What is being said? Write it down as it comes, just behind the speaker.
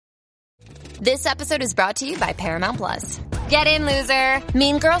This episode is brought to you by Paramount Plus. Get in, loser!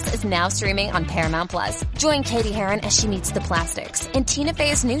 Mean Girls is now streaming on Paramount Plus. Join Katie Heron as she meets the plastics in Tina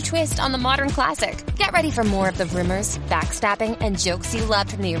Fey's new twist on the modern classic. Get ready for more of the rumors, backstabbing, and jokes you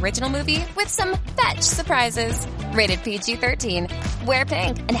loved from the original movie with some fetch surprises. Rated PG-13. Wear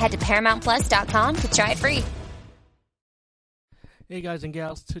pink and head to ParamountPlus.com to try it free. Hey guys and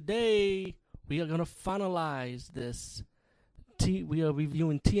gals, today we are going to finalize this. We are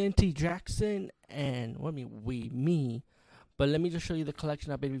reviewing TNT Jackson and, me. But let me just show you the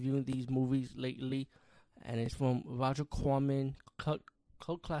collection. I've been reviewing these movies lately. And it's from Roger Corman, Cult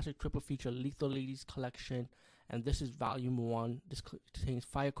Classic Triple Feature Lethal Ladies Collection. And this is Volume 1. This contains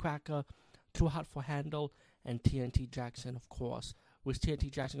Firecracker, Too Hot for Handle, and TNT Jackson, of course. Which TNT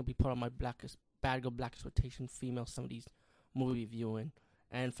Jackson will be part of my Bad Girl Black Exploitation Female 70s movie reviewing.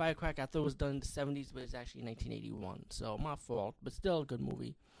 And Firecracker, I thought it was done in the 70s, but it's actually 1981. So, my fault, but still a good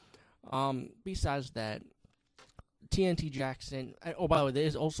movie. Besides that, TNT Jackson. Oh, by the way, there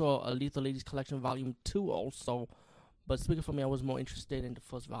is also a Lethal Ladies Collection Volume 2 also. But speaking for me, I was more interested in the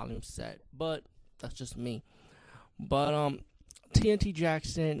first volume set. But that's just me. But TNT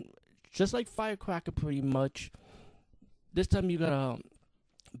Jackson, just like Firecracker pretty much, this time you got a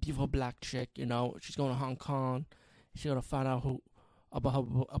beautiful black chick, you know. She's going to Hong Kong. She's going to find out about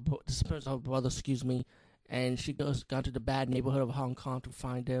the disappearance of her brother, and she goes to the bad neighborhood of Hong Kong to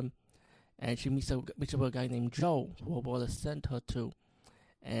find him, and she meets up with a guy named Joe, who her brother sent her to,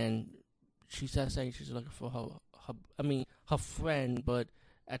 and she says saying she's looking for her friend, but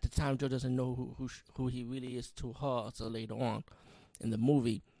at the time Joe doesn't know who he really is to her until later on in the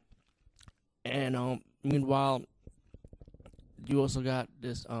movie, and meanwhile, you also got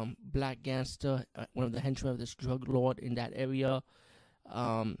this black gangster, one of the henchmen of this drug lord in that area.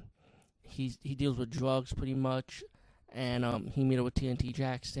 He deals with drugs pretty much, and he meet up with TNT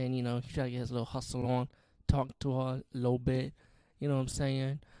Jackson. You know, he try to get his little hustle on, talk to her a little bit. You know what I'm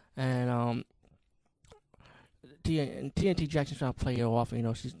saying? And TNT Jackson trying to play it off. You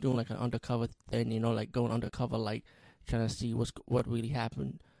know, she's doing like an undercover thing. You know, like going undercover, like trying to see what really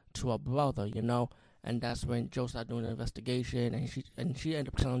happened to her brother. You know, and that's when Joe started doing the investigation, and she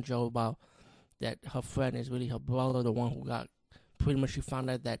ended up telling Joe about that her friend is really her brother, the one who got. Pretty much she found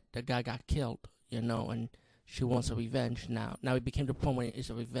out that the guy got killed, you know, and she wants a revenge now. Now it became the point where it's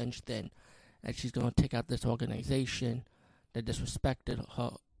a revenge thing, and she's going to take out this organization that disrespected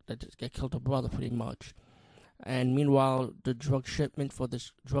her, that killed her brother pretty much. And meanwhile, the drug shipment for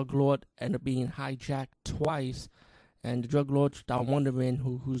this drug lord ended up being hijacked twice, and the drug lord started wondering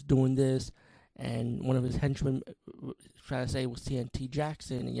who's doing this, and one of his henchmen trying to say it was TNT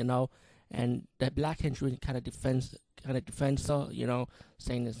Jackson, you know, and that black henchman kind of defends her, you know,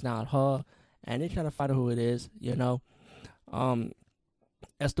 saying it's not her, and they trying to find out who it is, you know.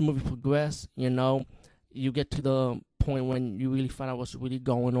 As the movie progresses, you know, you get to the point when you really find out what's really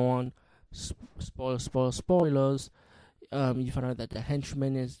going on. Spoilers. You find out that the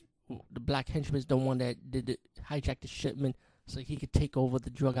black henchman is the one that hijacked the shipment so he could take over the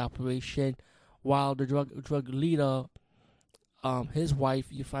drug operation, while the drug leader, his wife,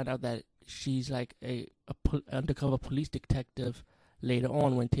 you find out that she's like a undercover police detective later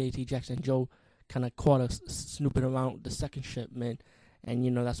on when TNT Jackson and Joe kind of caught us snooping around the second shipment, and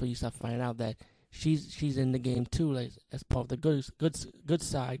you know that's where you start finding out that she's in the game too, like as part of the good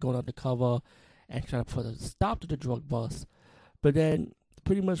side, going undercover and trying to put a stop to the drug bust. But then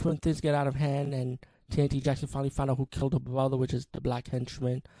pretty much when things get out of hand and TNT Jackson finally found out who killed her brother, which is the black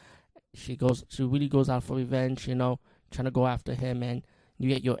henchman, she really goes out for revenge, you know, trying to go after him, and you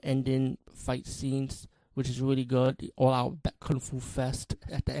get your ending fight scenes, which is really good. The all-out kung fu fest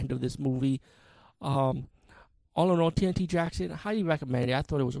at the end of this movie. All in all, TNT Jackson, highly recommend it. I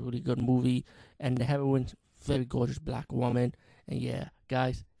thought it was a really good movie, and the heroine's very gorgeous black woman. And yeah,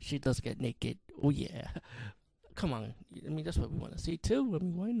 guys, she does get naked. Oh yeah, come on. I mean, that's what we want to see too. I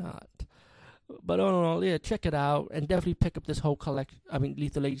mean, why not? But all in all, yeah, check it out, and definitely pick up this whole collection. I mean,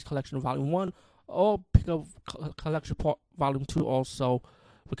 Lethal Ladies Collection Volume 1. Or pick up Collection Volume 2 also,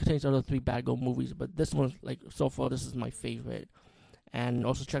 which contains other 3 Bad Girl movies. But this one, like, so far, this is my favorite. And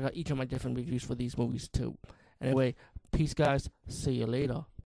also check out each of my different reviews for these movies, too. Anyway, peace, guys. See you later.